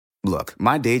Look,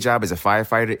 my day job as a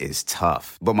firefighter is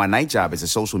tough, but my night job as a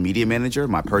social media manager,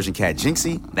 my Persian cat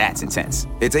Jinxie, that's intense.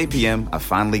 It's 8 p.m., I've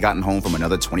finally gotten home from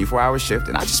another 24-hour shift,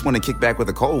 and I just want to kick back with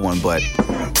a cold one, but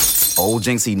old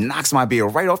Jinxie knocks my beer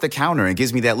right off the counter and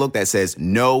gives me that look that says,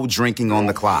 no drinking on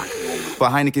the clock. But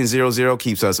Heineken 00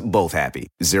 keeps us both happy.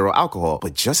 Zero alcohol,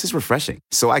 but just as refreshing.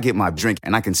 So I get my drink,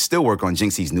 and I can still work on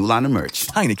Jinxie's new line of merch.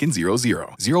 Heineken 00,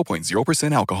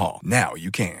 0.0% alcohol. Now you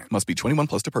can. Must be 21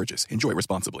 plus to purchase. Enjoy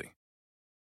responsibly.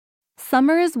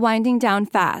 Summer is winding down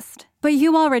fast, but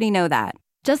you already know that.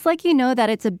 Just like you know that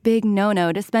it's a big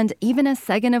no-no to spend even a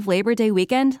second of Labor Day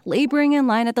weekend laboring in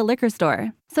line at the liquor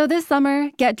store. So this summer,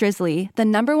 get Drizzly, the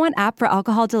 #1 app for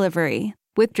alcohol delivery.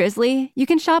 With Drizzly, you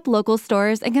can shop local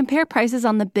stores and compare prices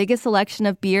on the biggest selection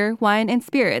of beer, wine, and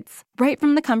spirits, right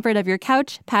from the comfort of your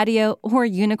couch, patio, or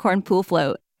unicorn pool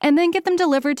float. And then get them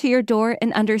delivered to your door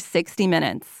in under 60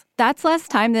 minutes. That's less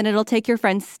time than it'll take your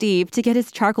friend Steve to get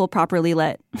his charcoal properly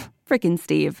lit. Frickin'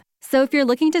 Steve. So if you're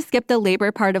looking to skip the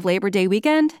labor part of Labor Day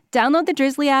weekend, download the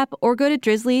Drizzly app or go to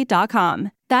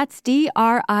drizzly.com. That's DRIZLY.com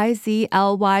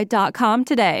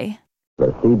today.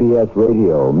 The CBS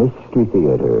Radio Mystery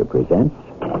Theater presents...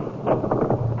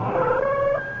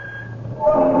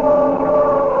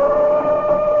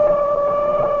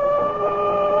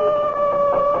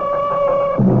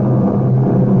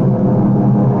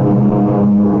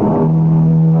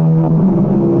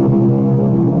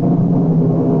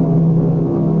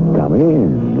 Come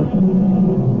in.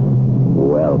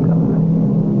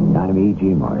 Welcome. I'm E.G.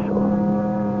 Marshall.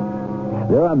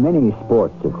 There are many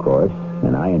sports, of course,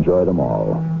 and I enjoy them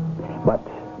all. But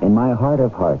in my heart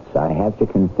of hearts, I have to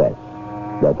confess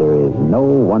that there is no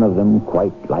one of them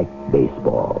quite like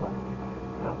baseball.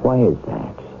 Why is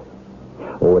that?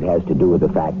 Oh, it has to do with the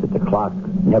fact that the clock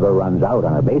never runs out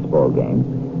on a baseball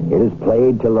game. It is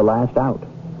played till the last out.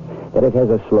 That it has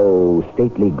a slow,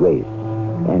 stately grace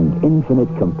and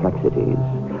infinite complexities.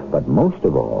 But most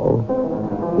of all,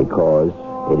 because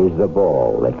it is the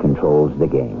ball that controls the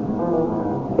game.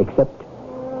 Except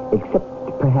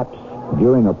perhaps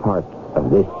during a part of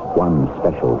this one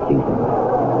special season.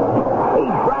 He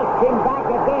thrust him back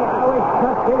again. I wish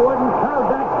Custer wouldn't crowd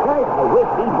that plate. I wish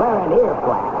he'd wear an ear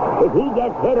flap. If he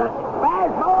gets hit on...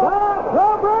 Fastball!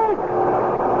 Robert!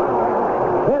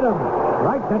 Hit him.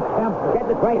 Right to temple. Get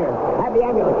the trainer. Have the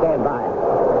ambulance stand by.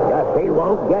 Guess he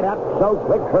won't get up so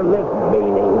quick from this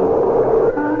beating.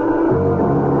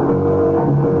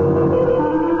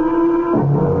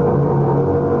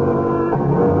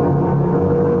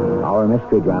 Our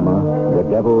mystery drama, The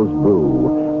Devil's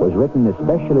Brew, was written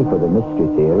especially for the Mystery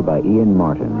Theater by Ian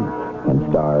Martin and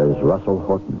stars Russell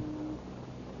Horton.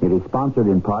 It is sponsored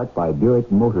in part by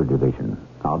Buick Motor Division.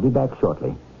 I'll be back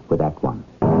shortly with Act One.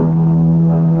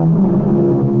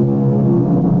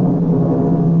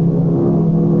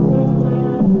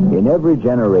 In every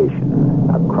generation,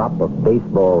 a crop of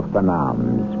baseball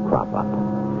phenoms crop up.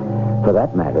 For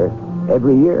that matter,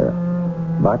 every year.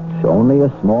 But only a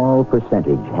small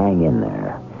percentage hang in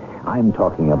there. I'm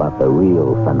talking about the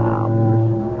real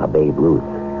phenoms. A Babe Ruth,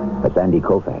 a Sandy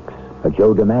Koufax, a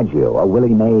Joe DiMaggio, a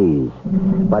Willie Mays.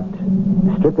 But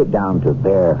strip it down to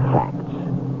bare facts.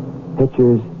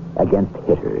 Pitchers against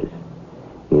hitters.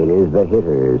 It is the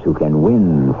hitters who can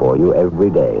win for you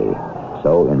every day.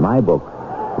 So in my book,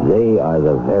 they are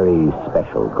the very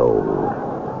special goal.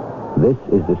 This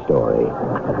is the story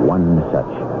of one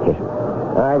such hitter.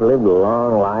 I've lived a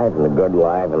long life and a good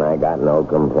life, and I got no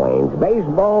complaints.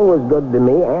 Baseball was good to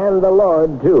me, and the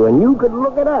Lord, too. And you could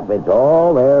look it up. It's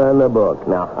all there in the book.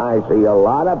 Now, I see a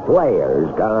lot of players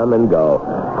come and go.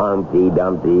 Humpty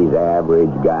Dumpty's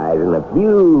average guys, and a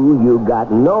few you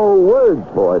got no words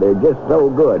for. They're just so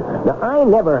good. Now, I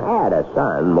never had a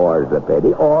son, more's the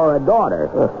pity, or a daughter.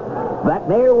 But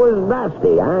there was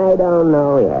Dusty. I don't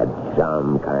know. He had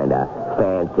some kind of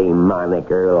fancy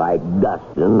moniker like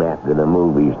Dustin after the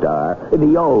movie star.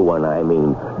 The old one, I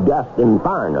mean. Dustin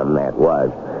Farnham, that was.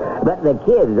 But the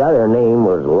kid's other name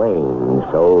was Lane,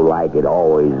 so like it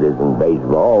always is in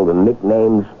baseball, the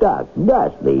nickname stuck.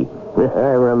 Dusty.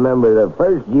 I remember the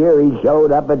first year he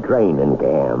showed up at training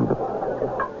camp.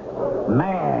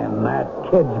 Man, that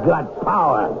kid's got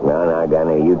power. No,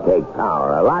 Gunner, you take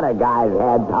power. A lot of guys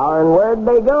had power, and where'd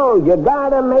they go? You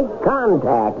gotta make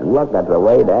contact. Look at the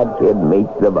way that kid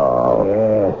meets the ball.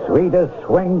 Yeah, sweetest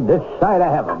swing this side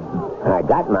of heaven. I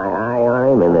got my eye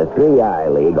on him in the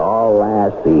 3I League all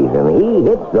last season. He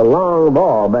hits the long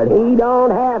ball, but he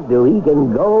don't have to. He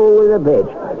can go with a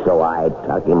pitch. So I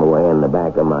tuck him away in the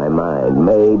back of my mind.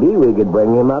 Maybe we could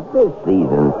bring him up this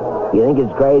season. You think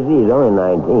it's crazy? He's only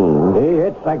 19. He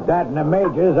hits like that in the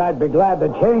majors, I'd be glad to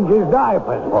change his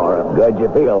diapers for him. Good you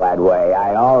feel that way.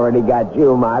 I already got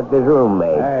you marked as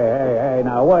roommate. Hey,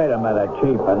 now wait a minute,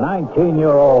 Chief. A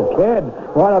 19-year-old kid?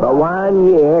 What For about... 1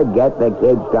 year, get the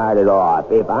kid started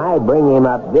off. If I bring him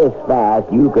up this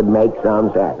fast, you could make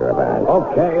some sacrifice.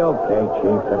 Okay,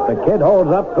 Chief. If the kid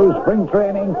holds up through spring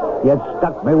training, you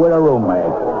stuck me with a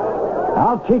roommate.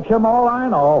 I'll teach him all I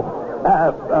know.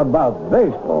 About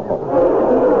baseball.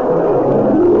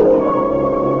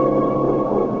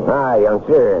 Hi,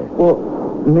 youngster. Well,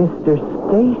 Mr.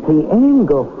 Stacy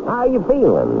Angle. How you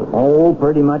feeling? Oh,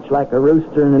 pretty much like a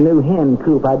rooster in a new hen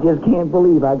coop. I just can't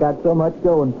believe I got so much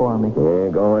going for me. You're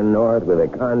going north with a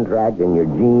contract in your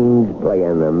jeans,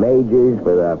 playing the majors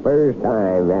for the first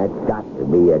time. That's got to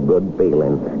be a good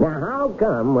feeling. Now, how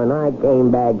come when I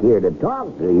came back here to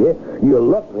talk to you, you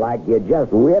looked like you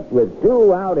just whipped with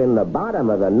 2 out in the bottom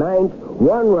of the 9th,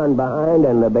 1 run behind,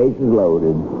 and the bases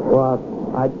loaded? Well,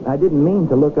 I didn't mean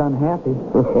to look unhappy.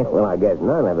 Well, I guess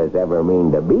none of us ever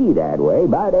mean to be that way,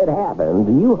 but it happens.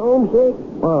 You homesick?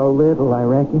 Well, a little, I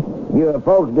reckon. Your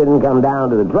folks didn't come down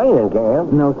to the training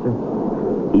camp. No,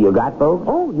 sir. You got folks?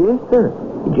 Oh, yes, sir.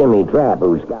 Jimmy Trapp,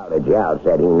 who scouted you out,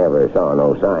 said he never saw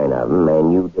no sign of them,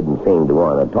 and you didn't seem to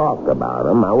want to talk about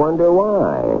them. I wonder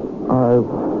why.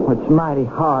 It's mighty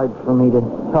hard for me to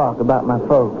talk about my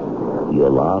folks. You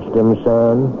lost them,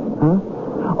 son? Huh?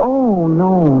 Oh,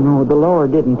 no. The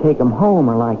Lord didn't take them home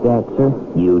or like that, sir.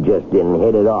 You just didn't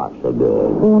hit it off so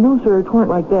good. Oh, no, sir, it weren't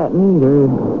like that neither.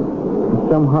 It's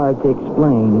some hard to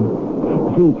explain.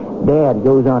 See, Dad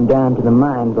goes on down to the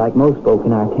mines like most folk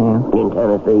in our town. In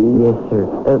Tennessee? Yes, sir.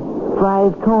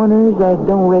 Fry's Corners, I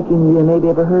don't reckon you maybe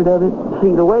ever heard of it.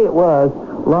 See, the way it was,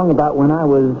 long about when I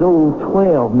was,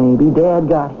 12 maybe, Dad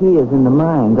got his in the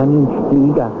mines. I mean,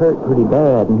 he got hurt pretty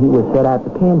bad, and he was set out to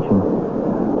pension.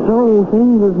 So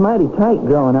things was mighty tight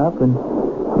growing up, and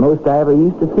most I ever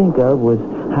used to think of was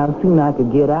how soon I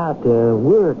could get out to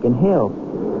work and help.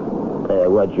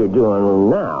 What you're doing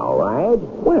now, right?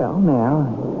 Well, now,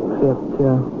 except,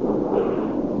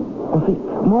 see,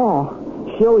 Ma,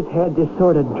 she always had this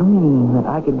sort of dream that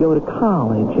I could go to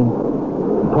college, and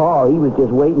Pa, he was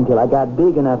just waiting till I got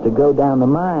big enough to go down the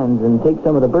mines and take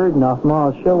some of the burden off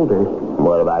Ma's shoulders.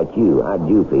 What about you? How'd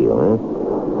you feel, huh?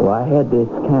 Well, I had this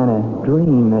kind of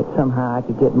dream that somehow I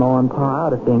could get Ma and Pa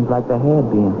out of things like they had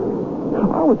been.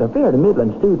 I was a fair to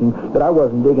middling student, but I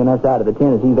wasn't digging us out of the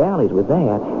Tennessee valleys with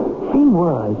that. Thing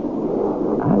was,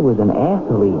 I was an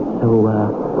athlete, so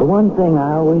the one thing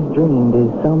I always dreamed is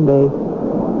someday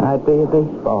I'd be a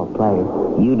baseball player.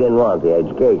 You didn't want the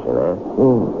education, huh?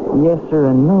 Well, yes, sir,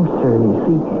 and no, sir. You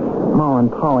see, Ma and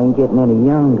Pa ain't getting any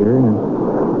younger, and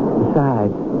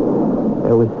besides,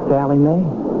 there was Sally Mae.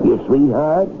 Your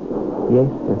sweetheart? Yes,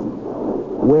 sir.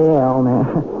 Well,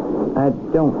 now, I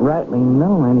don't rightly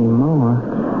know anymore.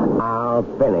 I'll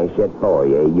finish it for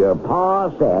you. Your pa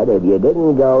said if you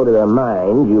didn't go to the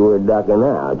mines, you were ducking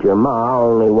out. Your ma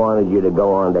only wanted you to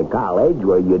go on to college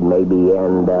where you'd maybe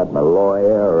end up a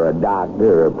lawyer or a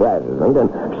doctor or president. And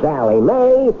Sally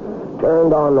Mae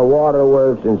turned on the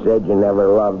waterworks and said you never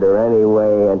loved her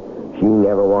anyway, and she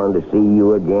never wanted to see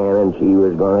you again, and she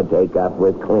was going to take up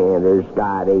with Clint or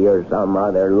Scotty or some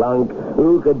other lunk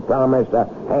who could promise to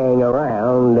hang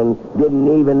around and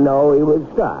didn't even know he was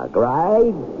stuck,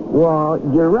 right? Well,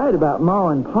 you're right about Ma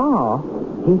and Pa.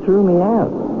 He threw me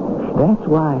out. That's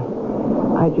why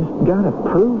I just gotta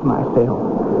prove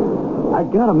myself. I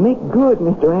gotta make good,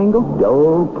 Mr. Angle.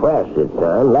 Don't press it,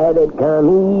 son. Let it come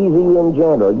easy and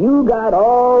gentle. You got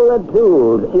all the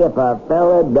tools. If a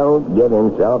fella don't give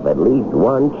himself at least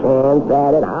one chance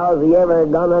at it, how's he ever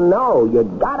gonna know? You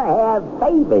gotta have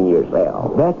faith in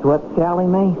yourself. That's what Sally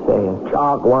Mae says.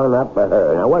 Chalk one up for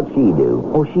her. Now, what'd she do?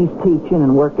 Oh, she's teaching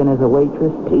and working as a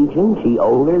waitress. Teaching? She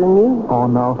older than you? Oh,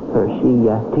 no, sir. She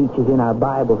teaches in our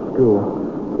Bible school.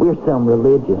 We're some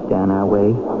religious down our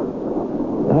way.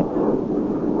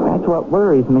 That's what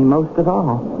worries me most of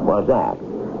all. What's that?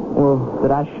 Well,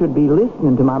 that I should be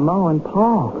listening to my Ma and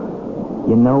Pa.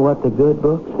 You know what the good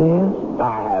book says?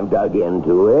 I have dug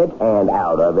into it and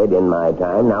out of it in my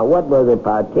time. Now, what were the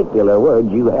particular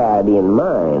words you had in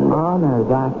mind? Honor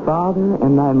thy father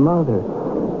and thy mother,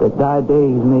 that thy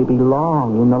days may be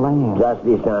long in the land.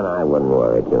 Justy, son, I wouldn't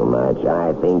worry too much.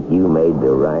 I think you made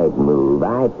the right move.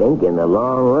 I think in the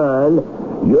long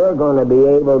run, You're going to be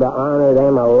able to honor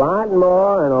them a lot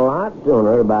more and a lot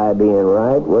sooner by being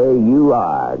right where you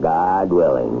are, God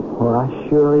willing. Well, I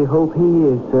surely hope he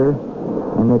is, sir.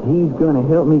 And that he's going to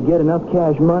help me get enough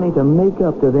cash money to make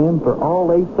up to them for all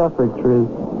they suffered through.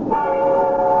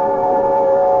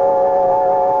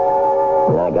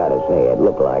 And I gotta say, it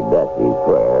looked like Dusty's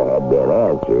prayer had been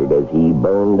answered as he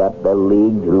burned up the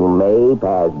league through May,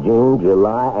 past June,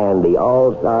 July, and the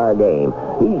All-Star game.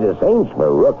 He's a Saints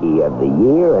for Rookie of the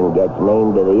Year and gets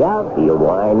named to the outfield.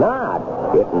 Why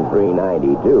not? Hitting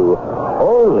 .392.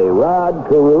 Only Rod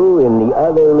Carew in the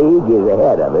other league is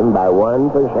ahead of him by 1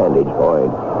 percentage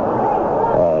point.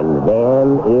 And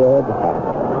then it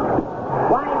happened.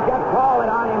 Why don't you call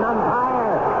it on him,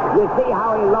 umpire? You see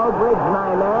how he low-bridged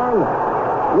my man?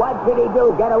 What did he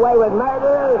do? Get away with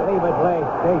murder? Leave it late,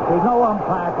 Stacy. No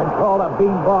umpire can call a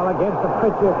beanball against a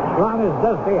pitcher as long as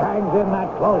Dusty hangs in that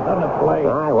close on the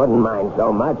plate. I wouldn't mind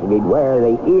so much if he'd wear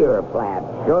the ear flaps.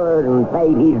 Sure and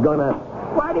fate he's gonna...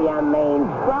 What do you mean,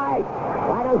 strike?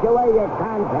 Why don't you wear your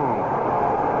contacts?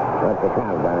 What's the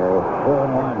count, Gunner?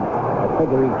 4-1. I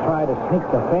figure he'd try to sneak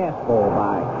the fastball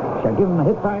by. Shall I give him a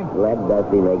hit sign? Let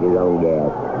Dusty make his own guess.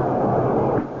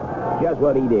 Just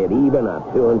what he did, even up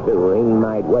 2-2. He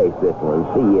might waste this one,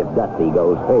 see if Dusty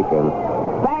goes fishing.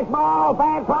 Fastball!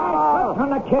 Fastball! On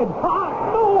the kid.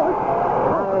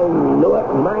 I knew it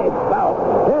myself.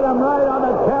 Hit him right on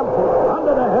the temple,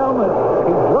 under the helmet.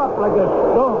 He dropped like a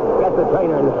stone. Get the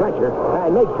trainer in the stretcher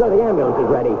and make sure the ambulance is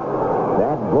ready.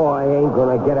 That boy ain't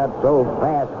gonna get up so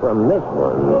fast from this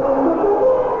one.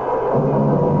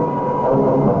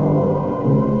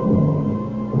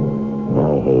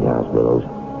 I hate hospitals.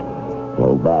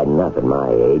 Ain't bad enough at my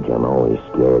age. I'm always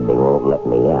scared they won't let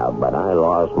me out. But I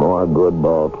lost more good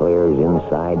ball players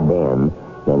inside them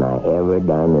than I ever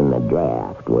done in the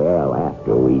draft. Well,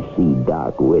 after we see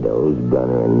Doc Widows,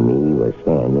 Gunner and me were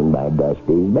standing by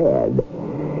Dusty's bed.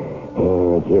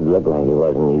 And the kid looked like he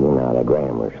wasn't even out of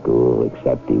grammar school,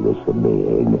 except he was so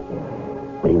big.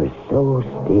 But he was so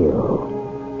still.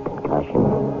 Concussion.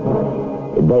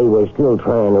 They were still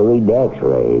trying to read the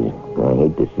x-rays. I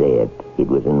hate to say it. It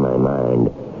was in my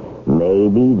mind.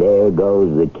 Maybe there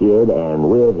goes the kid, and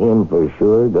with him for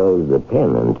sure goes the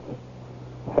pennant.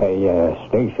 Hey,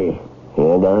 Stacy.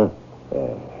 Yeah, Gunner?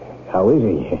 How is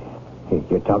he?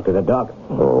 You talk to the doc?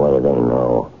 Oh, what do they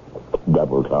know?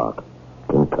 Double talk.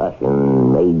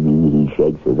 Concussion. Maybe he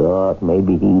shakes it off.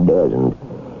 Maybe he doesn't.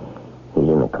 He's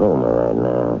in a coma right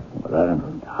now.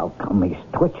 Well, how come he's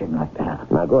twitching like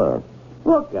that? Like what?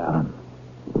 Look at him.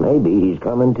 Maybe he's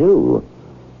coming too.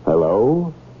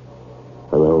 Hello?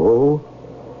 Hello?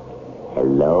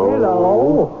 Hello?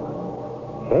 Hello?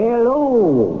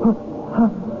 Hello?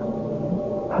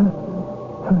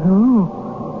 Hello?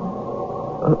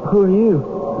 Who are you?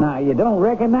 Now, you don't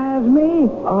recognize me?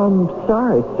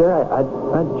 Sorry, sir. I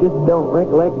just don't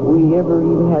recollect we ever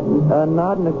even had a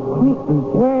nod and acquaintance.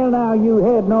 Well, now, you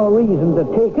had no reason to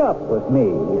take up with me,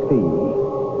 you see.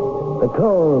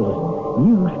 Because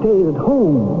you stayed at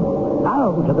home,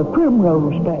 out of the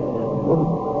primrose stand.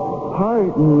 Well,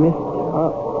 pardon, Miss...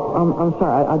 I'm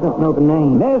sorry, I don't know the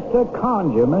name. Mr.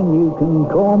 Conjurman, you can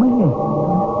call me.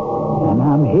 And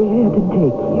I'm here to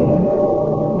take you.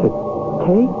 To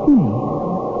take me?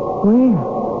 Where?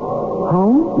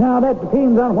 Home? Now, that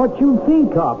depends on what you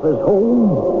think of as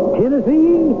home.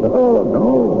 Tennessee? Oh,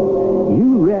 no.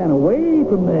 You ran away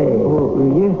from there. Oh,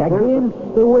 yes,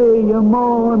 against the way your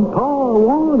ma and pa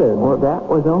wanted. Well, that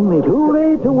was only... Too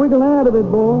late to wiggle out of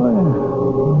it, boy.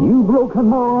 You broke the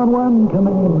ma and one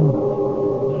commandment.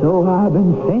 So I've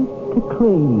been sent to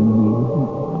claim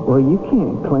you. Well, you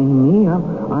can't claim me.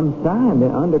 I'm signed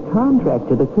under contract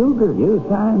to the Cougar. You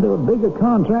signed to a bigger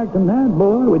contract than that,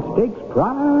 boy, which takes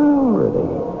priority.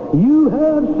 You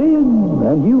have sinned,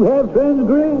 and you have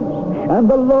transgressed, and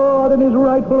the Lord in his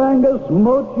rightful anger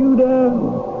smote you down.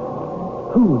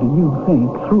 Who do you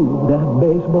think threw that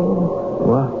baseball?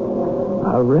 Well,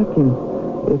 I reckon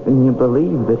if you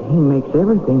believe that he makes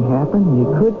everything happen, you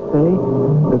could say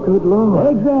the good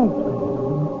Lord. Exactly.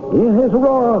 In his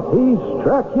wrath, he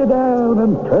struck you down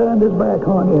and turned his back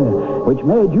on you, which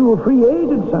made you a free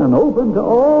agent, son, open to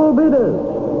all bidders.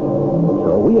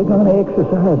 So we are going to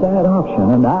exercise that option,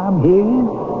 and I'm here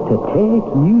to take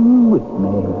you with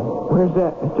me. Where's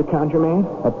that, Mr. Conjurman?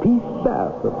 A piece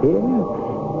south of here.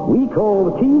 We call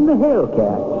the team the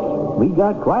Hellcats. We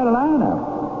got quite a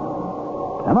lineup.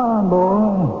 Come on,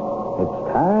 boy.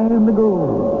 It's time to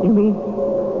go. You mean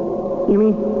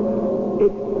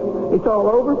it's all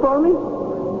over for me?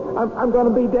 I'm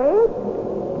going to be dead?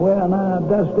 Well, now,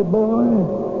 Dusty boy,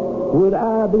 would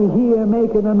I be here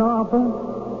making an offer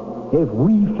if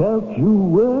we felt you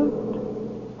worked?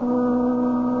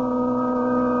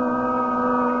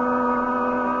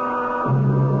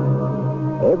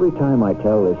 Every time I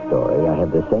tell this story, I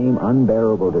have the same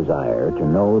unbearable desire to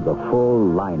know the full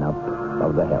lineup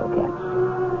of the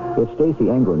Hellcats. If Stacey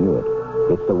Engel knew it,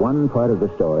 it's the one part of the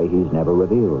story he's never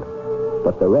revealed.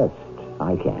 But the rest,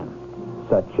 I can.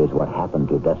 Such is what happened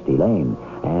to Dusty Lane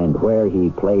and where he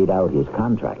played out his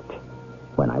contract.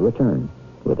 When I return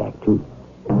with Act Two.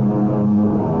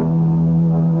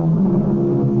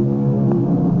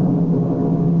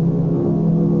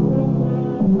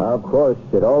 Of course,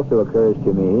 it also occurs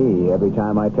to me every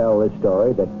time I tell this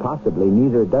story that possibly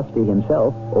neither Dusty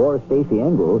himself or Stacey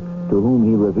Engel, to whom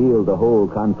he revealed the whole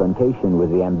confrontation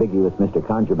with the ambiguous Mr.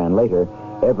 Conjureman later,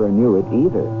 ever knew it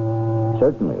either.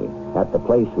 Certainly, at the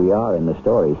place we are in the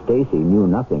story, Stacey knew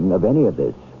nothing of any of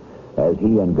this, as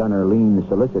he and Gunner leaned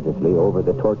solicitously over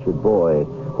the tortured boy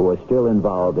who was still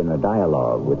involved in a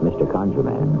dialogue with Mr.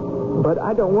 Conjureman. But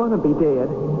I don't want to be dead.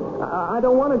 I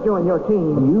don't want to join your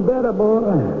team. You better, boy.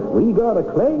 We got a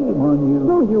claim on you.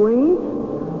 No, you ain't.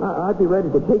 I'd be ready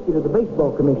to take you to the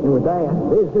baseball commissioner with that.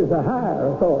 This is a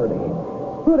higher authority.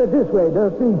 Put it this way,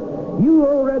 Dusty. You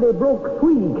already broke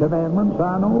 3 commandments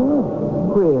I know of.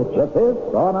 Which? The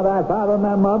 5th, honor thy father and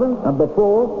thy mother. And the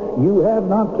 4th, you have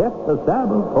not kept the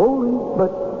Sabbath holy.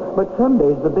 But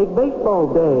Sunday's the big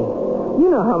baseball day. You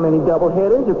know how many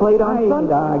doubleheaders are played on I ain't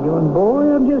Sunday. arguing,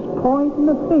 boy. I'm just pointing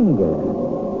the finger.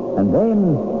 And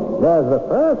then there's the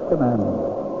 1st commandment.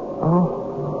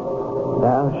 Oh.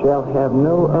 Thou shalt have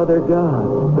no other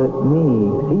gods but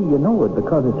me. See, you know it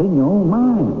because it's in your own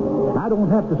mind. I don't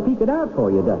have to speak it out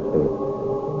for you, Dusty.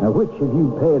 Now, which have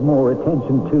you paid more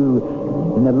attention to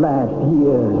in the last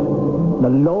years?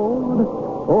 The Lord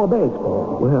or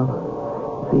baseball? Well,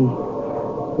 see,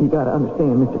 you got to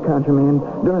understand, Mr. Countryman,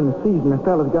 during the season, a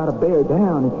fella's got to bear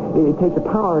down. It takes a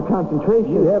power of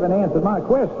concentration. You haven't answered my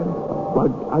question. Well,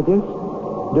 I guess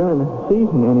during the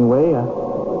season, anyway,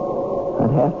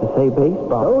 I'd have to say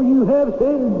baseball. So you have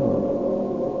sinned.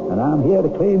 And I'm here to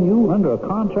claim you under a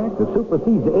contract that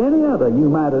supersedes any other you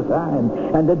might assign,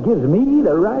 and that gives me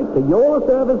the right to your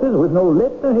services with no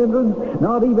let or hindrance,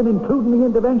 not even including the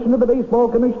intervention of the baseball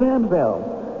commissioner himself.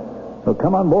 So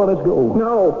come on, boy, let's go.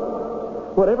 No.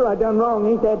 Whatever I done wrong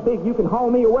ain't that big. You can haul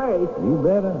me away. You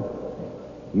better.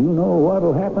 You know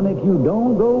what'll happen if you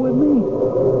don't go with me?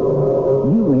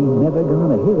 You ain't never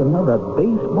gonna hit another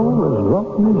baseball as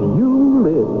long as you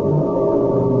live.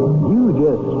 You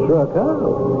just struck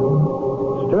out.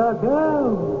 Struck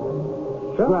out.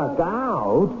 Struck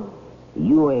out?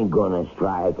 You ain't gonna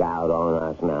strike out on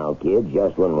us now, kid,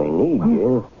 just when we need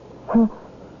you.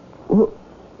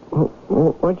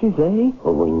 What'd you say?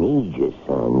 Well, we need you,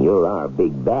 son. You're our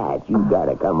big bat. You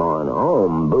gotta come on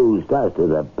home, boost us to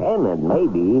the pennant,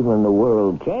 maybe even the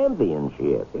world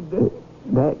championship.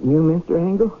 That you, Mr.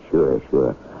 Engel?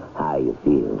 Sure. How you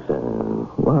feel, son?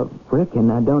 Well,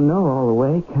 reckon I don't know all the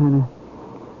way. Kind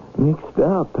of mixed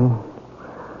up.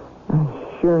 I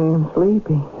sure am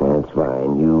sleepy. That's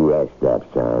fine. You rest up,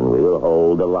 son. We'll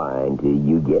hold the line till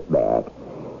you get back.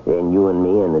 Then you and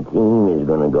me and the team is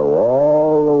going to go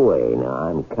all the way. Now,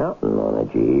 I'm counting on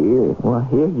it, you hear? Well, I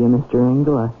hear you, Mr.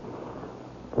 Engel.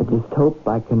 I just hope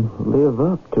I can live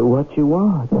up to what you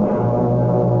want.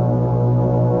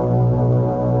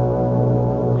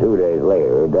 2 days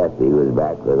later, Dusty was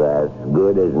back with us,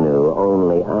 good as new,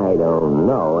 only I don't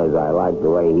know as I liked the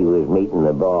way he was meeting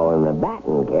the ball in the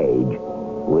batting cage,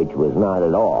 which was not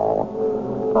at all.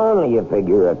 Only you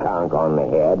figure a conk on the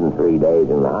head and 3 days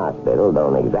in the hospital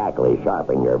don't exactly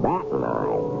sharpen your batting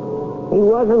eye. He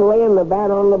wasn't laying the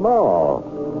bat on the ball.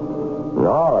 And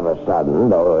all of a sudden,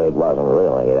 though it wasn't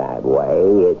really that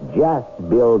way, it just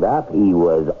built up. He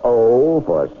was 0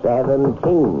 for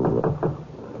 17.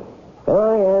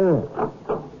 Come in.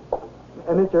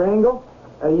 Mr. Engel,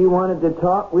 you wanted to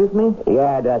talk with me?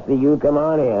 Yeah, Dusty, you come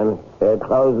on in.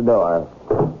 Close the door.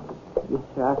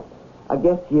 Yes, I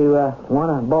guess you want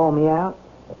to ball me out?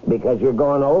 Because you're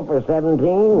going 0 for 17?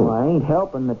 Well, I ain't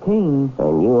helping the team.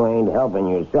 And you ain't helping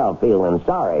yourself, feeling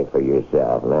sorry for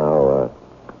yourself. Now,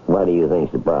 what do you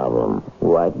think's the problem?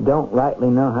 Well, I don't rightly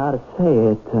know how to say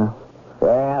it.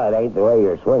 Well, it ain't the way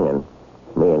you're swinging.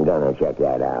 Me and Gunner check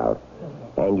that out.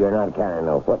 And you're not carrying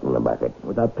no foot in the bucket.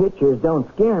 Well, the pitchers don't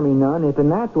scare me none, if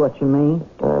and that's what you mean.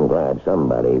 I'm glad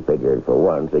somebody figured for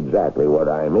once exactly what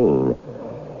I mean.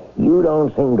 You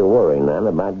don't seem to worry none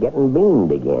about getting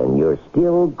beamed again. You're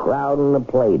still crowding the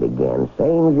plate again,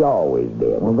 same as you always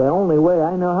did. Well, the only way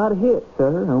I know how to hit,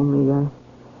 sir, only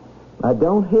I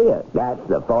don't hit. That's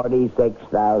the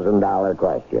 $46,000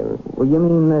 question. Well, you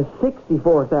mean the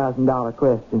 $64,000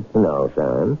 question? No,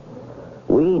 son.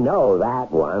 We know that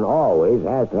one always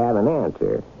has to have an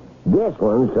answer. This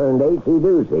one's turned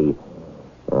acey-doocy.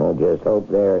 I just hope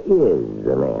there is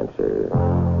an answer.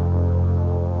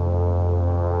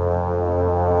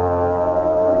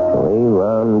 We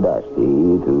run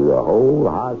Dusty through the whole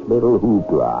hospital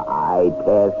hoopla. Eye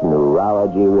test,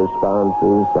 neurology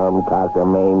responses, some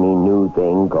cockamamie new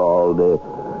thing called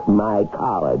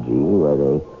mycology, where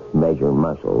they measure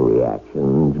muscle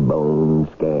reactions, bone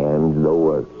scans, the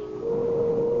works.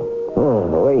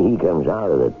 The way he comes out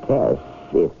of the tests,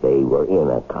 if they were in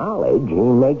a college, he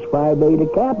makes Phi Beta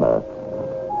Kappa.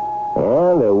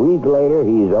 And a week later,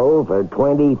 he's 0 for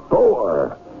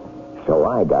 24. So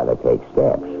I gotta take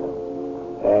steps.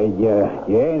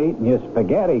 You ain't eating your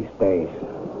spaghetti, Stace.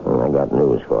 I got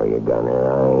news for you,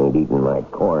 Gunner. I ain't eating my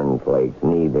cornflakes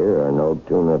neither, or no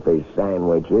tuna fish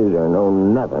sandwiches, or no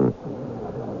nothing.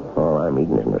 All I'm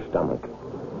eating is my stomach.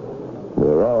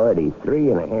 We're already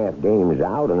 3.5 games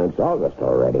out, and it's August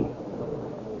already.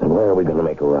 And where are we going to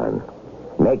make a run?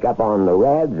 Make up on the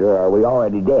Reds, or are we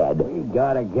already dead? We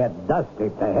gotta get Dusty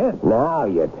to hit. Now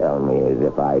you tell me as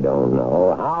if I don't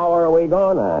know. How are we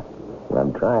gonna?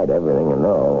 I've tried everything I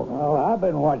know. Well, I've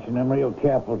been watching him real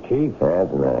careful, Chief.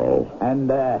 That's nice. And,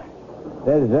 there's,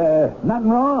 nothing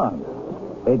wrong.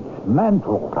 It's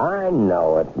mental. I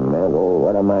know it's mental.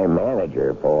 What am I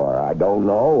manager for? I don't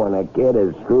know when a kid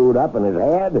is screwed up in his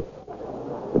head.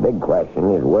 The big question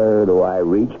is, where do I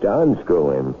reach to unscrew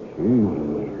him?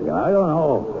 Gee, I don't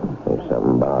know. There's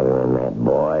something bothering that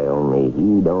boy, only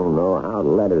he don't know how to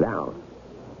let it out.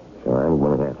 So I'm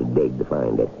going to have to dig to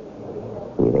find it.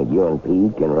 You think you and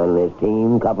Pete can run this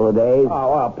team a couple of days?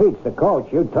 Oh, well, Pete's the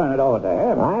coach. You turn it over to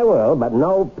him. I will, but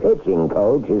no pitching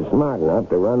coach is smart enough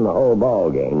to run the whole ball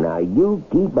game. Now, you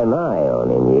keep an eye on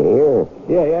him, you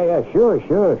hear? Yeah, sure,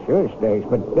 Stace.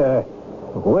 But,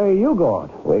 where are you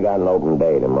going? We got an open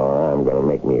day tomorrow. I'm going to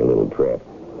make me a little trip.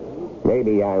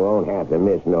 Maybe I won't have to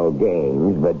miss no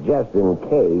games, but just in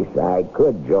case, I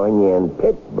could join you in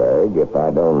Pittsburgh if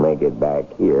I don't make it back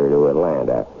here to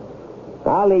Atlanta.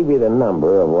 I'll leave you the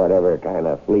number of whatever kind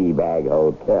of flea bag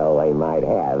hotel they might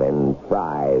have in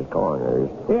Fry's Corners.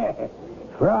 Yeah,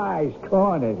 Fry's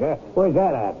Corners. Where's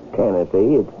that at?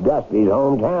 Tennessee. It's Dusty's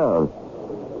hometown.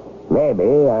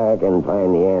 Maybe I can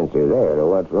find the answer there to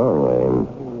what's wrong with him.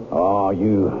 Oh,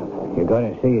 you're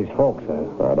going to see his folks,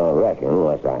 huh? I don't reckon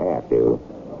unless I have to.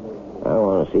 I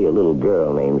want to see a little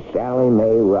girl named Sally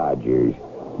Mae Rogers.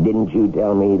 Didn't you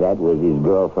tell me that was his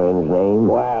girlfriend's name?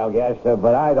 Well, yes, sir,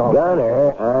 but I don't...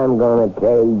 Gunner, I'm going to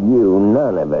tell you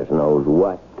none of us knows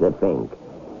what to think.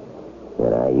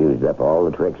 That I used up all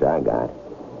the tricks I got.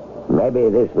 Maybe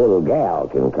this little gal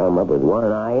can come up with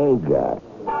one I ain't got.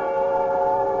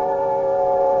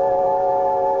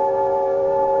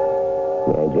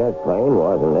 There just plain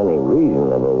wasn't any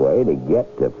reasonable way to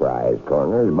get to Fry's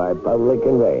Corners by public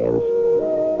conveyance.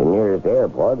 The nearest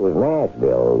airport was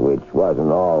Nashville, which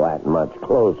wasn't all that much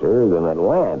closer than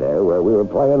Atlanta, where we were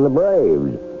playing the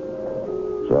Braves.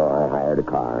 So I hired a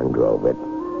car and drove it.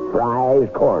 Fry's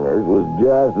Corners was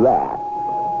just that.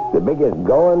 The biggest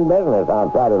going business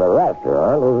outside of the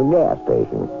restaurant was a gas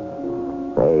station.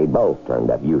 They both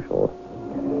turned up useful.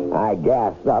 I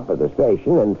gassed up at the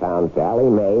station and found Sally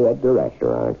Mae at the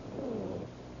restaurant.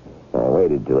 I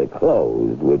waited till it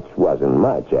closed, which wasn't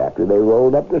much after they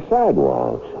rolled up the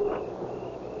sidewalks.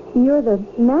 You're the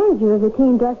manager of the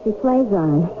team Dusty plays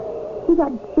on. He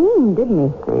got beamed,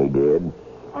 didn't he? He did.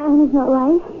 And he's not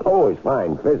right? Oh, he's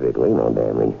fine physically, no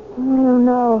damage. I don't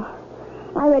know.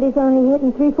 I read he's only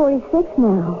hitting .346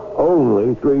 now.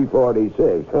 Only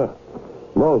 .346, huh?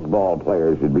 Most ball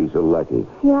players should be so lucky.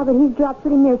 Yeah, but he's dropped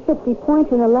pretty near 50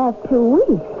 points in the last 2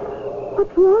 weeks.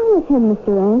 What's wrong with him,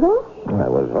 Mr. Engel? I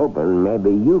was hoping maybe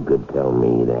you could tell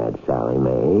me that, Sally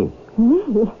Mae.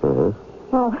 Me? Uh-huh.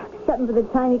 Oh, except for the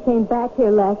time he came back here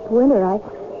last winter, I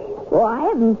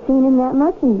haven't seen him that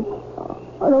much in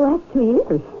the last 2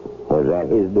 years. Was that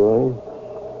his doing?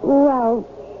 Well,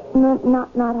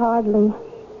 not hardly.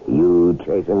 You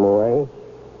chase him away?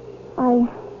 I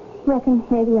reckon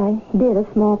maybe I did a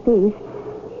small piece.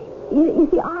 You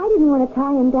see, I didn't want to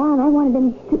tie him down. I wanted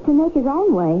him to make his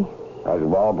own way. As a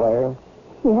ball player?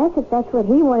 Yes, if that's what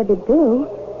he wanted to do.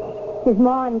 His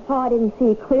ma and pa didn't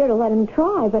see clear to let him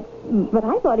try, but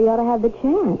I thought he ought to have the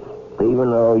chance. Even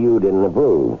though you didn't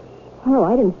approve? Oh,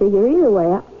 I didn't figure either way.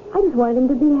 I just wanted him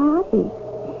to be happy.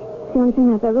 It's the only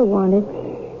thing I've ever wanted.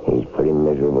 He's pretty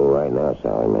miserable right now,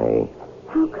 Sally Mae.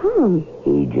 How come?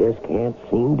 He just can't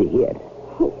seem to hit.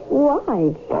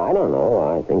 Why? I don't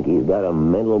know. I think he's got a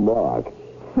mental block.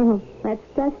 That's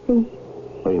Dusty.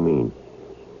 What do you mean?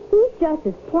 He's just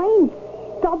as plain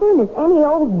stubborn as any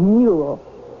old mule.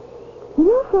 You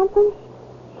know something?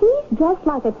 He's just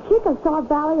like a Chickasaw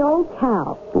Valley old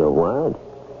cow. The what?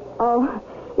 Oh,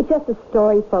 it's just a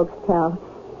story folks tell.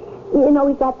 You know,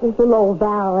 we've got this little old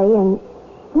valley, and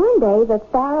one day the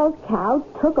Pharaoh's cow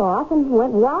took off and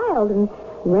went wild and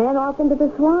ran off into the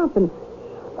swamp. And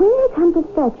when they come to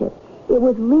fetch it, it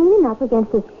was leaning up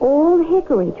against this old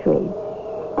hickory tree.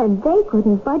 And they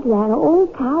couldn't budge that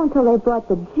old cow until they brought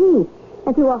the jeep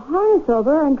and threw a harness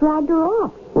over her and dragged her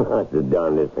off. That's the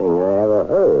darndest thing I ever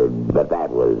heard. But that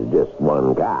was just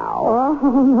one cow.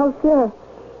 Oh, no, sir.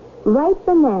 Right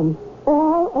the men,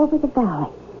 all over the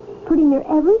valley. Pretty near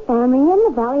every family in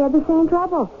the valley had the same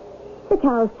trouble. The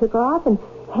cows took off and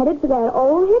headed for that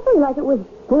old hickory like it was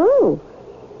Brew.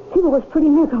 People was pretty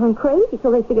near going crazy,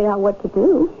 so they figured out what to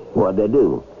do. What'd they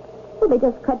do? Well, they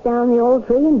just cut down the old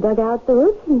tree and dug out the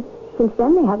roots, and since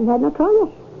then they haven't had no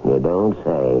trouble. You don't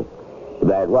say.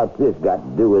 But what's this got to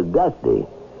do with Dusty?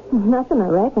 Nothing, I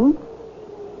reckon.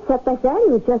 Except they said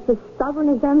he was just as stubborn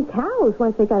as them cows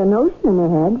once they got a notion in their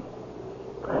heads.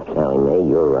 Sally Mae,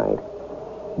 you're right.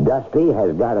 Dusty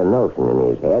has got a notion in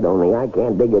his head, only I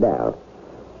can't dig it out.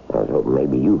 I was hoping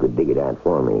maybe you could dig it out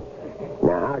for me.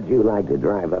 Now, how'd you like to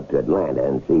drive up to Atlanta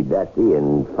and see Dusty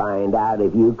and find out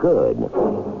if you could?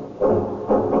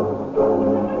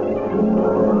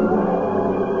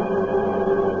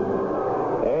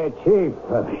 Hey, Chief,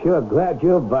 I'm sure glad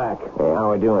you're back. Hey,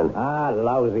 how we doing?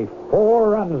 Lousy. 4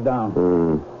 runs down.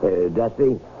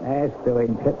 Dusty? Still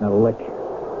ain't hitting a lick.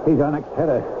 He's our next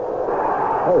hitter.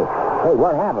 Hey,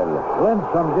 what happened?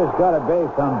 Lindstrom just got a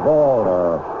base on balls.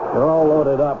 They're all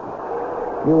loaded up.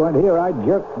 You weren't here, I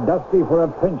jerked Dusty for a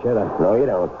pinch hitter. No, you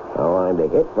don't. I want him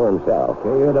to hit for himself.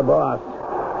 Okay, you're the boss.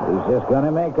 He's just going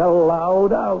to make a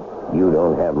loud out. You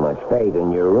don't have much faith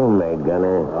in your roommate,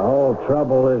 Gunner. The whole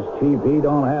trouble is, Chief, he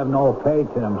don't have no faith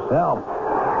in himself.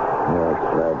 That's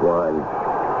right, one.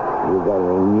 You got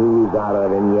any news out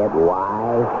of him yet?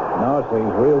 Why? No, sir,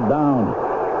 he's real down.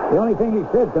 The only thing he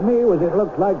said to me was it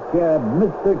looked like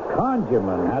Mr.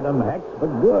 Conjurman had him hexed for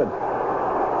good.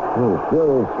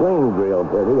 Still swings real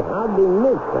pretty. How'd he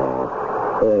miss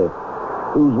that?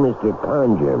 Who's Mr.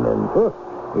 Conjurman?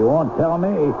 He won't tell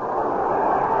me. He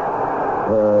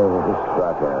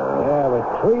struck out. Yeah, with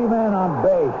 3 men on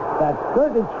base. That's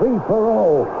 33 for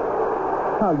 0.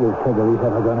 How you figure he's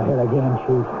ever going to hit again,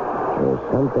 Chief? There's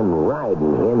something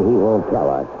riding him he won't tell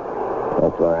us.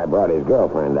 That's why I brought his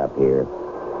girlfriend up here.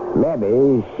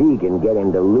 Maybe she can get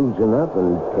him to loosen up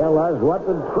and tell us what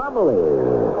the trouble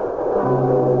is.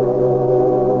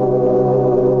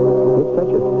 It's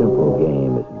such a simple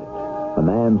game, isn't it? A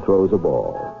man throws a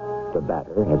ball. The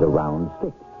batter has a round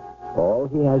stick. All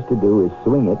he has to do is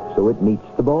swing it so it meets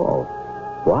the ball.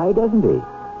 Why doesn't he?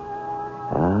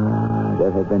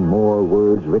 There have been more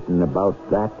words written about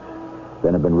that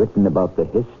than have been written about the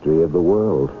history of the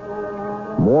world.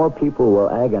 More people will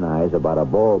agonize about a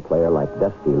ball player like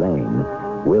Dusty Lane,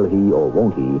 will he or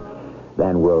won't he,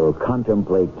 than will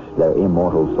contemplate their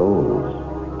immortal souls.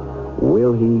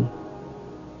 Will he?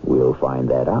 We'll find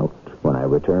that out when I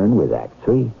return with Act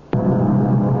 3.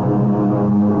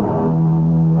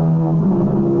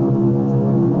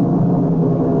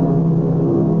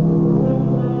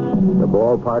 The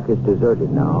ballpark is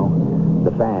deserted now.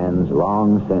 The fans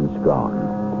long since gone.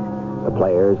 The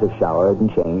players have showered and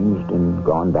changed and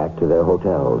gone back to their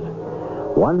hotels.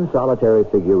 One solitary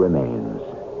figure remains,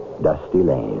 Dusty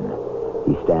Lane.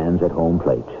 He stands at home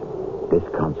plate,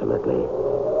 disconsolately,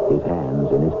 his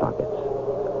hands in his pockets.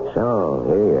 So,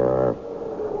 here you are.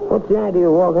 What's the idea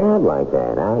of walking out like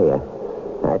that?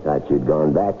 I thought you'd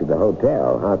gone back to the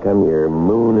hotel. How come you're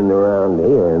mooning around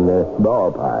here in the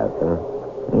ballpark, huh?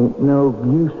 Ain't no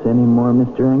use anymore,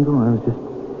 Mr. Engel. I was just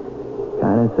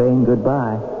kind of saying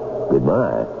goodbye.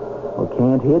 Goodbye. Well,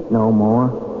 can't hit no more.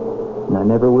 And I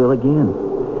never will again.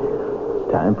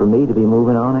 It's time for me to be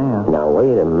moving on out. Now,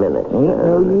 wait a minute. Ain't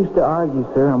no use to argue,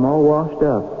 sir. I'm all washed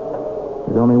up.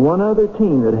 There's only one other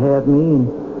team that'd have me, and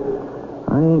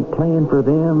I ain't playing for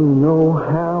them no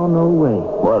how, no way.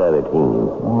 What other team?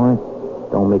 Oh,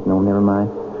 don't make no never mind.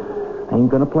 I ain't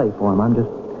gonna play for them. I'm just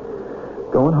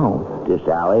going home. To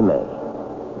Sally Mae.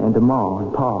 And to Ma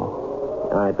and Pa.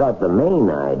 I thought the main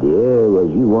idea was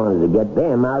you wanted to get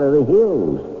them out of the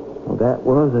hills. Well, that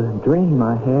was a dream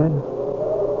I had,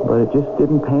 but it just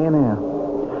didn't pan out.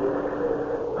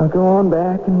 I'll go on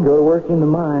back and go to work in the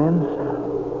mines.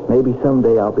 Maybe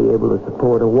someday I'll be able to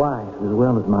support a wife as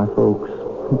well as my folks.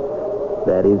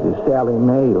 That is, if Sally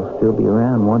Mae will still be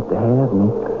around, wants to have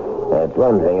me. That's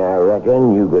one thing I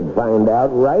reckon you could find out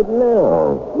right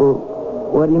now. Well,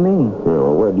 what do you mean?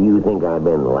 Where do you think I've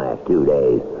been the last 2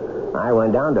 days? I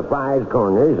went down to Fry's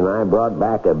Corners, and I brought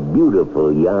back a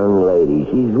beautiful young lady.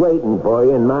 She's waiting for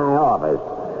you in my office.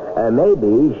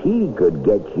 Maybe she could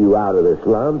get you out of the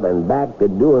slump and back to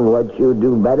doing what you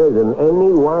do better than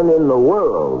anyone in the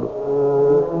world.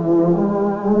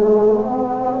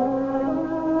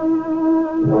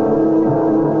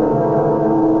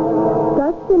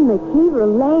 Dustin McKeever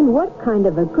Lane, what kind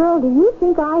of a girl do you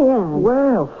think I am?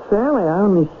 Well, Sally, I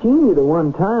only seen you the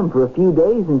one time for a few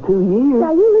days in 2 years.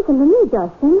 Now, you listen to me,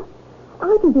 Dustin.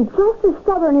 I can be just as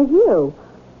stubborn as you.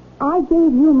 I gave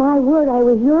you my word I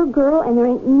was your girl, and there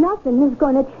ain't nothing that's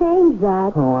going to change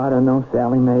that. Oh, I don't know,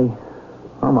 Sally Mae.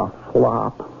 I'm a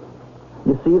flop.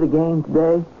 You see the game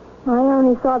today? I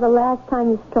only saw the last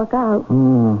time you struck out.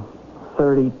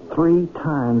 33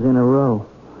 times in a row.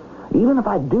 Even if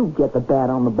I do get the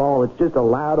bat on the ball, it's just a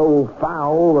loud old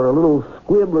foul or a little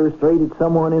squibbler straight at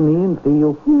someone in the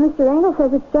infield. Mr. Engel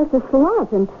says it's just a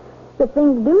slump, and the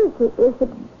thing to do is to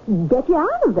get you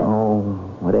out of it. Oh,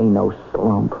 it ain't no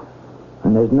slump.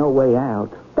 And there's no way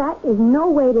out. That is no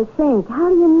way to think. How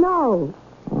do you know?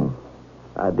 Oh,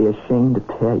 I'd be ashamed to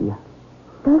tell you.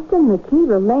 Dustin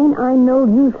McKeever Lane, I know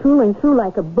you through and through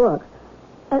like a book.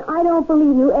 And I don't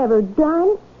believe you ever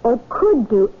done or could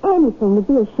do anything to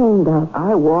be ashamed of.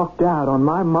 I walked out on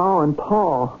my ma and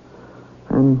pa.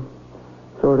 And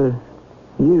sort of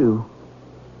you.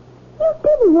 You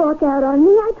didn't walk out on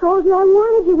me. I told you I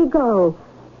wanted you to go.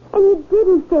 And you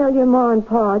didn't fail your ma and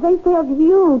pa. They failed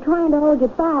you, trying to hold you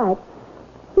back.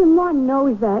 Your ma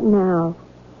knows that now.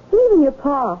 Even your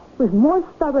pa was more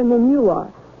stubborn than you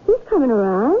are. He's coming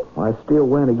around. I still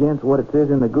went against what it says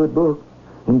in the good book,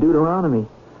 in Deuteronomy,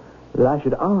 that I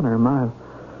should honor my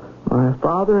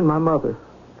father and my mother.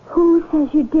 Who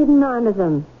says you didn't honor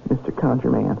them? Mr.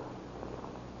 Conjurman.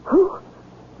 Who?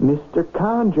 Mr.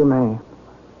 Conjurman.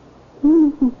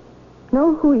 You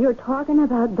know who you're talking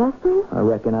about, Dustin? I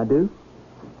reckon I do.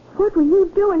 What were you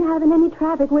doing having any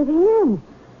traffic with him?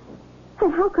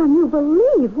 And how come you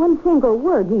believe one single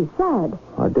word he said?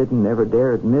 I didn't ever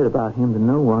dare admit about him to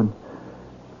no one,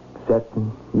 except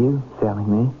in you, Sally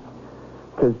Mae.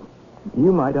 Because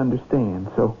you might understand.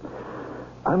 So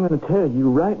I'm going to tell you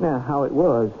right now how it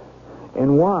was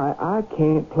and why I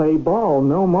can't play ball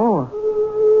no more.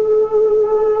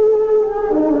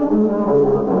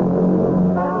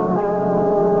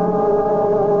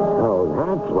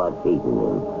 What's eating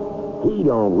him? He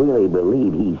don't really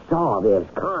believe he saw this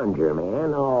conjure,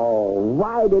 man. Oh,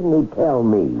 why didn't he tell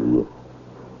me?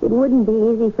 It wouldn't be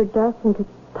easy for Dustin to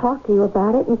talk to you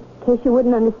about it in case you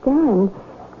wouldn't understand.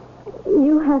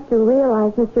 You have to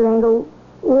realize, Mr. Engel,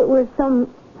 we're some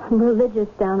religious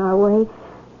down our way.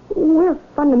 We're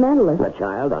fundamentalists. Now,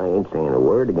 child, I ain't saying a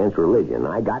word against religion.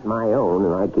 I got my own,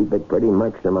 and I keep it pretty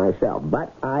much to myself.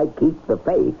 But I keep the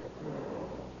faith.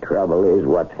 Trouble is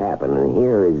what's happening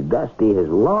here is Dusty has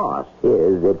lost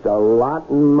his. It's a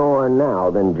lot more now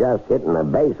than just hitting a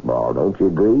baseball. Don't you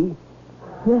agree?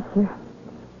 Yes, sir.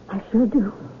 I sure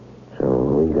do. So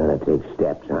we gotta take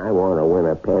steps. I want to win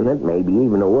a pennant, maybe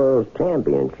even a world's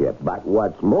championship. But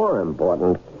what's more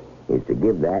important is to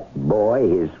give that boy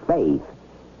his faith.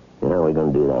 How are we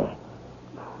gonna do that?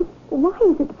 Why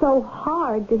is it so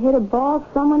hard to hit a ball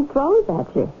someone throws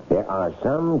at you? There are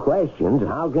some questions.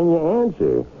 How can you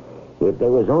answer? If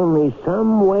there was only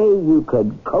some way you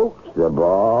could coax the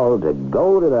ball to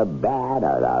go to the bat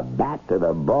or the bat to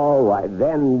the ball, why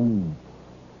then...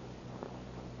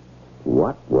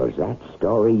 What was that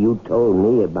story you told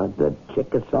me about the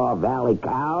Chickasaw Valley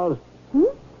cows?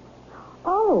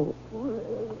 Oh,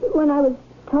 when I was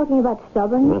talking about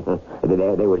stubbornness?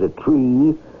 There was a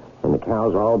tree... And the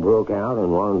cows all broke out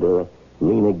and wanted to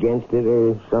lean against it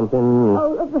or something?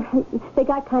 Oh, they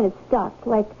got kind of stuck.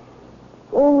 Like,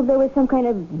 there was some kind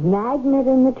of magnet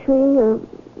in the tree, or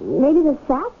maybe the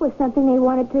sap was something they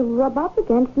wanted to rub up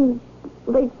against and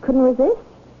they couldn't resist.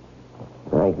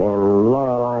 Like them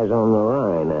Lorelei's on the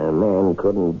Rhine, a man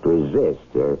couldn't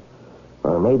resist, or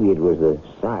maybe it was the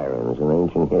sirens in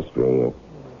ancient history.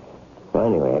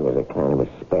 Anyway, it was a kind of a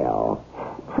spell.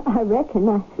 I reckon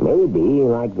that. Maybe,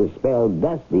 like the spell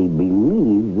Dusty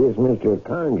believes this Mr.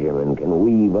 Conjurman can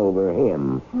weave over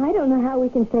him. I don't know how we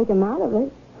can take him out of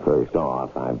it. First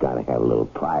off, I've got to have a little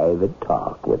private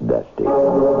talk with Dusty. Come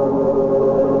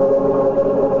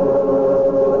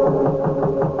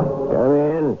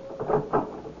in.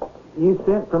 You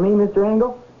sent for me, Mr.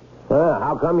 Engel?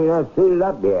 How come you're not suited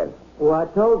up yet? Well, I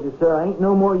told you, sir, I ain't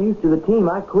no more use to the team.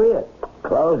 I quit.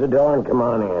 Close the door and come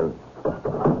on in.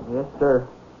 Yes, sir.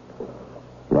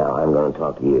 Now, I'm going to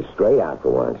talk to you straight out for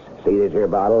once. See this here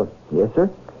bottle? Yes, sir.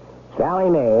 Sally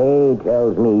Mae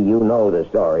tells me you know the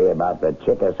story about the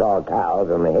Chickasaw cows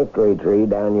and the hickory tree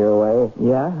down your way.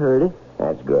 Yeah, I heard it.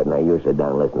 That's good. Now you sit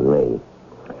down and listen to me.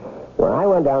 When I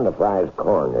went down to Fry's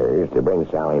Corners to bring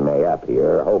Sally Mae up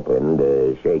here, hoping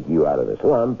to shake you out of the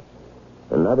slump,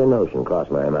 another notion crossed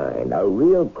my mind. A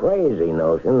real crazy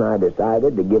notion. I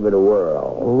decided to give it a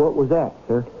whirl. Well, what was that,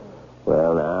 sir?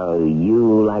 Well, now,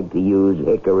 you like to use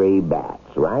hickory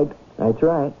bats, right? That's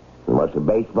right. And what's a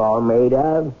baseball made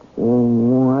of?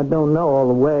 I don't know all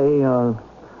the way.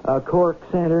 A cork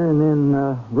center and then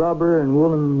rubber and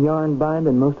woolen yarn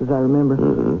binding, most as I remember.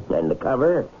 Mm-hmm. And the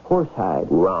cover? Horsehide.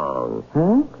 Wrong.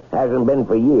 Huh? Hasn't been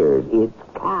for years. It's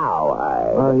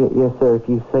cowhide. Oh, yes, sir, if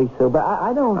you say so. But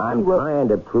I don't I'm trying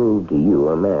to prove to you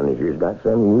a manager's got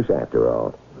some use after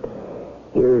all.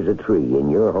 Here's a tree in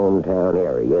your hometown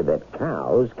area that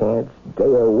cows can't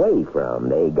stay away from.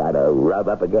 They gotta rub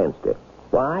up against it.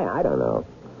 Why? I don't know.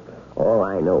 All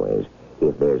I know is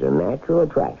if there's a natural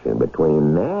attraction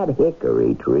between that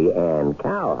hickory tree and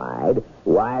cowhide,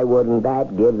 why wouldn't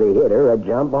that give the hitter a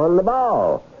jump on the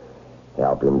ball?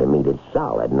 Help him to meet it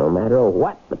solid no matter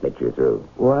what the pitcher threw.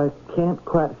 Well, I can't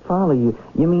quite follow you.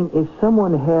 You mean if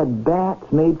someone had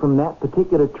bats made from that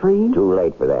particular tree? Too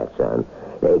late for that, son.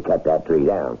 They cut that tree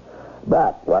down.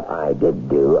 But what I did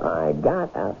do, I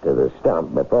got out to the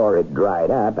stump before it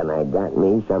dried up, and I got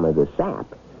me some of the sap.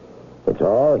 It's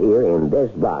all here in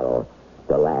this bottle.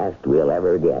 The last we'll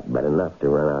ever get, but enough to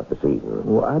run out the season.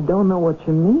 Well, I don't know what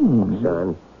you mean.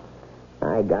 Son,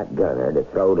 I got Gunner to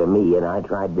throw to me, and I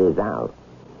tried this out.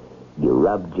 You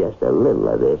rub just a little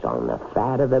of this on the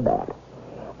fat of the bat.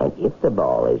 And if the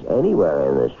ball is anywhere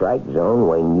in the strike zone,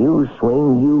 when you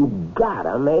swing, you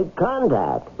gotta make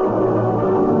contact. And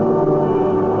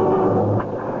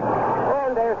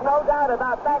there's no doubt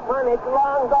about that one. It's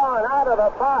long gone out of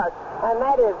the park. And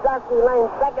that is Dusty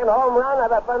Lane's second home run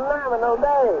of a phenomenal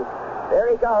day. There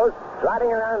he goes,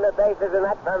 trotting around the bases in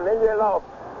that familiar lope.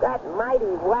 That mighty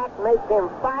whack makes him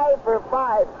 5 for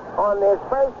 5 on this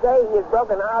first day he has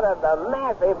broken out of the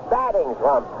massive batting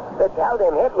slump that's held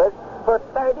him hitless for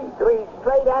 33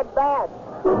 straight at-bats.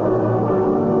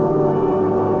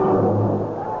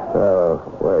 So,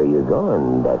 where are you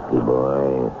going, Dusty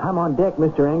boy? I'm on deck,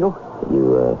 Mr. Engel.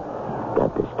 You,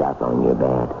 got the stuff on your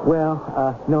bat? Well,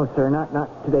 no, sir, not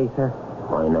today, sir.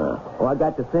 Why not? Well, I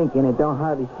got to thinking it don't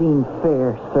hardly seem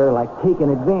fair, sir, like taking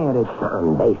advantage.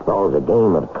 Son, baseball's a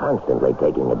game of constantly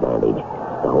taking advantage.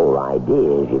 The whole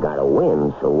idea is you gotta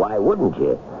win, so why wouldn't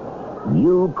you?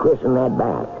 You christen that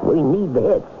bat. We need the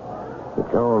hits.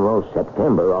 It's almost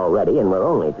September already, and we're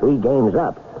only 3 games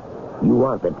up. You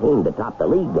want the team to top the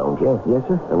league, don't you? Yes,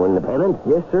 sir. And win the pennant?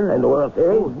 Yes, sir. And the World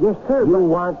Series? Oh, yes, sir. You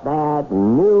want that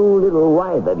new little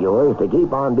wife of yours to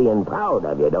keep on being proud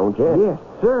of you, don't you? Yes,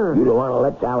 sir. You don't want to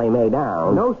let Sally Mae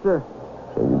down. No, sir.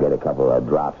 So you get a couple of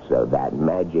drops of that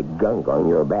magic gunk on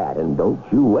your bat, and don't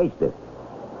you waste it.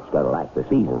 It's going to last the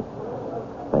season.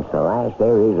 That's the last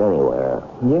there is anywhere.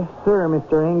 Yes, sir,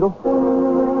 Mr. Engel.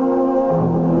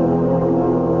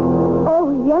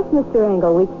 Oh, yes, Mr.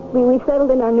 Engel. We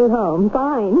settled in our new home.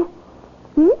 Fine.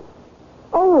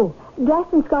 Oh,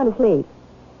 Justin's gone to sleep.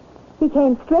 He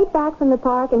came straight back from the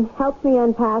park and helped me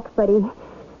unpack, but he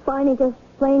finally just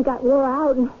plain got wore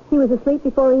out, and he was asleep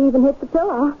before he even hit the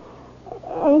pillow.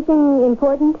 Anything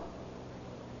important?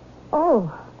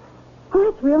 Oh,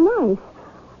 that's real nice.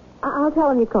 I'll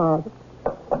tell him you called.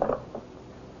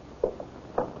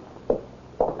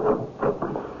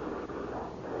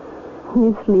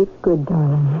 You sleep good,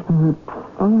 darling.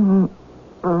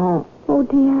 Oh,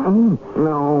 dear.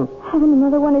 No. Having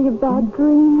another one of your bad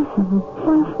dreams.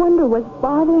 I wonder what's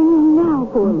bothering you now,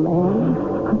 poor man.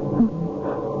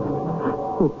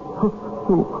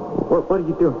 What are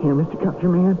you doing here, Mr.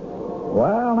 Countryman?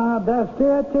 Well, now, Dusty,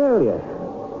 I tell you.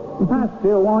 I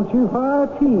still want you for our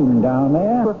team down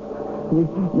there.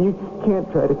 You can't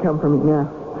try to come for me now.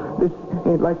 This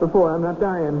ain't like before. I'm not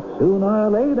dying. Sooner or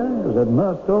later, as it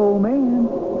must, old man.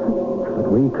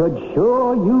 But we could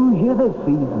sure use you this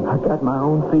season. I got my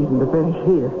own season to finish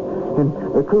here, and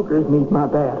the Cougars need my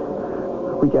bat.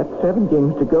 We got 7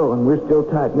 games to go, and we're still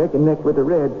tied neck and neck with the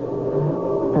Reds.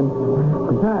 And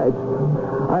besides,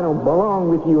 I don't belong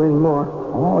with you anymore.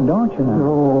 Oh, don't you now?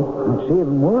 No. It's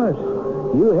even worse.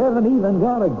 You haven't even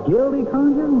got a guilty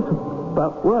conscience?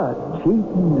 But what?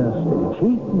 Cheating, Dusty,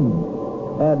 cheating.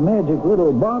 That magic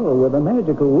little bottle with a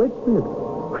magical liquid.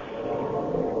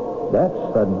 That's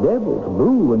the devil's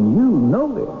brew, and you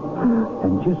know it.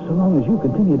 And just so long as you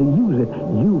continue to use it,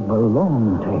 you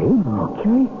belong to him.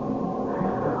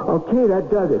 Okay,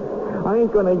 that does it. I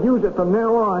ain't going to use it from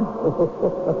now on.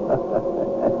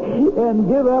 And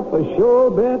give up a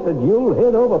sure bet that you'll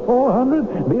hit over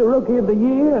 400, be a Rookie of the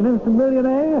Year, an instant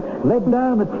millionaire, let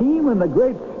down the team and the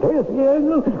great Stacey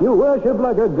Engel you worship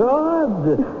like a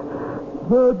god?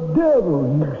 The devil,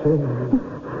 you say?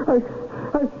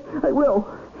 I will.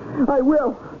 I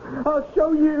will. I'll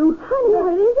show you. Honey,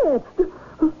 what is it?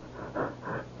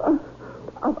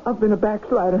 I've been a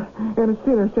backslider and a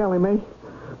sinner, Sally Mae.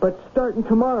 But starting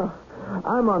tomorrow,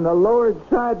 I'm on the Lord's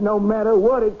side no matter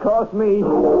what it costs me.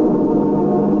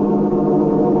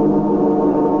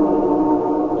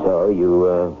 So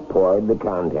you poured the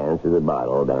contents of the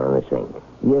bottle down the sink.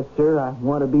 Yes, sir. I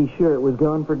want to be sure it was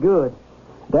gone for good.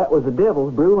 That was the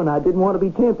devil's brew, and I didn't want to be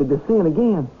tempted to sin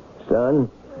again. Son,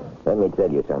 let me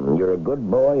tell you something. You're a good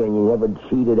boy, and you never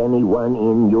cheated anyone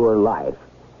in your life.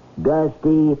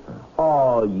 Dusty,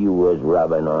 all you was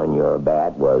rubbing on your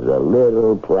bat was a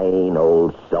little plain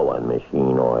old sewing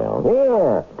machine oil.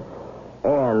 Yeah.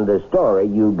 And the story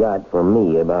you got from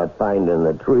me about finding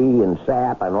the tree and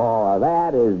sap and all of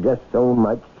that is just so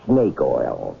much snake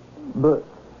oil. But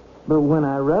when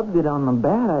I rubbed it on the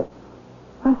bat,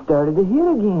 I started to hit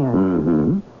again.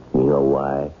 Mm-hmm. You know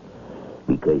why?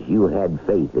 Because you had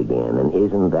faith again, and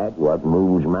isn't that what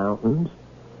moves mountains?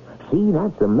 See,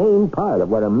 that's the main part of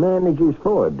what a manager's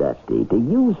for, Dusty, to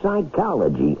use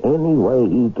psychology any way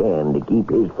he can to keep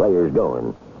his players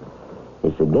going.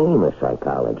 It's a game of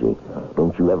psychology.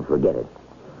 Don't you ever forget it.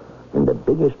 And the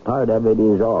biggest part of it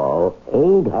is all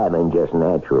ain't having just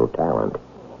natural talent.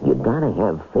 You gotta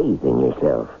have faith in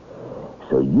yourself.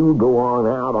 So you go on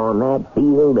out on that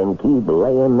field and keep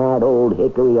laying that old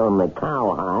hickory on the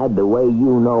cowhide the way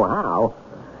you know how,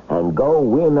 and go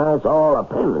win us all a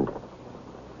pennant.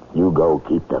 You go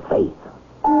keep the faith.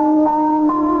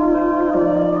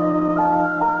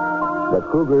 The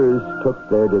Cougars took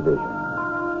their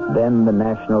division, then the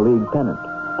National League pennant,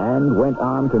 and went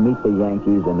on to meet the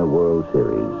Yankees in the World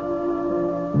Series.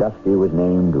 Dusty was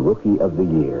named Rookie of the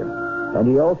Year, and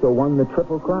he also won the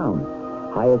Triple Crown.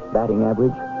 Highest batting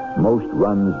average, most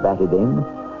runs batted in,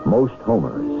 most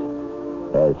homers.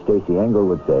 As Stacey Engel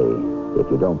would say, if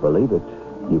you don't believe it,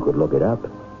 you could look it up.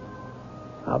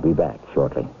 I'll be back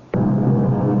shortly.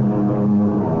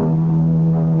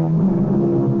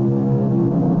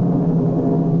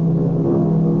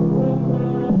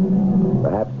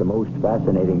 Perhaps the most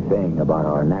fascinating thing about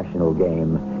our national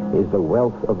game is the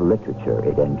wealth of literature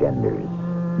it engenders.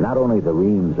 Not only the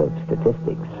reams of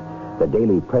statistics, the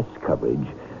daily press coverage,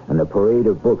 and the parade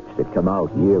of books that come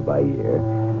out year by year,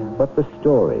 but the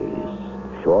stories,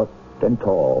 short and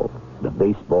tall, the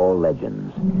baseball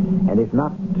legends. And if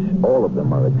not all of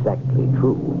them are exactly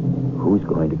true, who's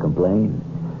going to complain?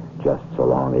 Just so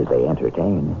long as they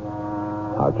entertain.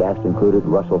 Our cast included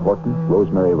Russell Horton,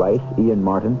 Rosemary Rice, Ian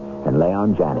Martin, and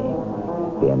Leon Janney.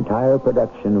 The entire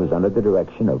production was under the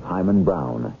direction of Hyman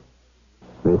Brown.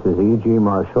 This is E.G.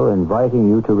 Marshall inviting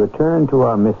you to return to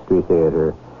our Mystery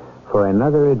Theater for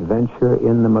another adventure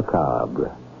in the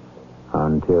macabre.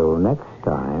 Until next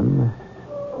time,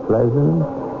 pleasant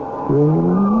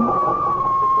dreams.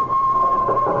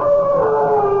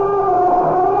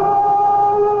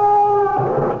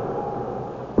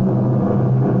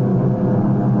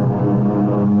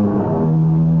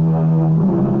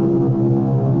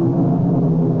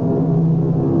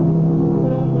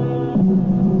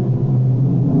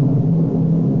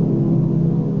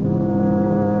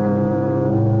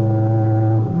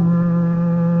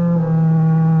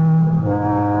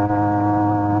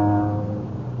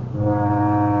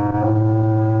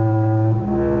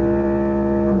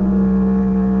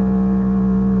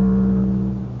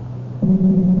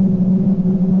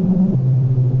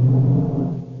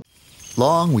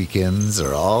 Long weekends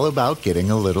are all about getting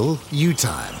a little you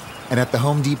time. And at the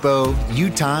Home Depot,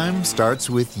 you time starts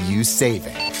with you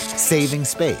saving. Saving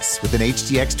space with an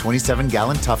HDX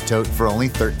 27-gallon Tough Tote for only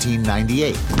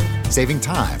 $13.98. Saving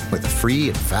time with a free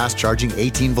and fast-charging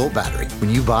 18-volt battery when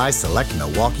you buy select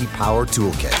Milwaukee Power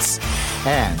tool kits.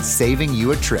 And saving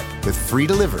you a trip with free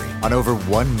delivery on over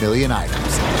 1 million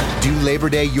items. Do Labor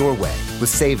Day your way with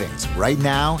savings right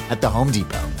now at the Home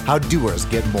Depot. How doers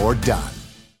get more done.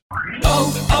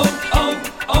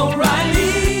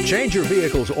 O'Reilly. Change your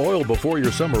vehicle's oil before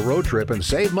your summer road trip and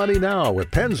save money now with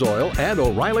Pennzoil and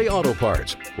O'Reilly Auto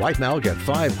Parts. Right now, get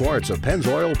 5 quarts of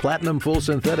Pennzoil Platinum Full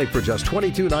Synthetic for just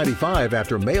 $22.95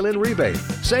 after mail-in rebate.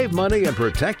 Save money and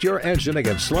protect your engine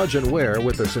against sludge and wear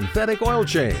with the synthetic oil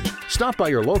change. Stop by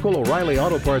your local O'Reilly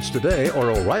Auto Parts today or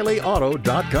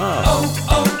O'ReillyAuto.com.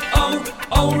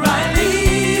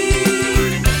 O'Reilly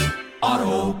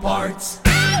Auto Parts.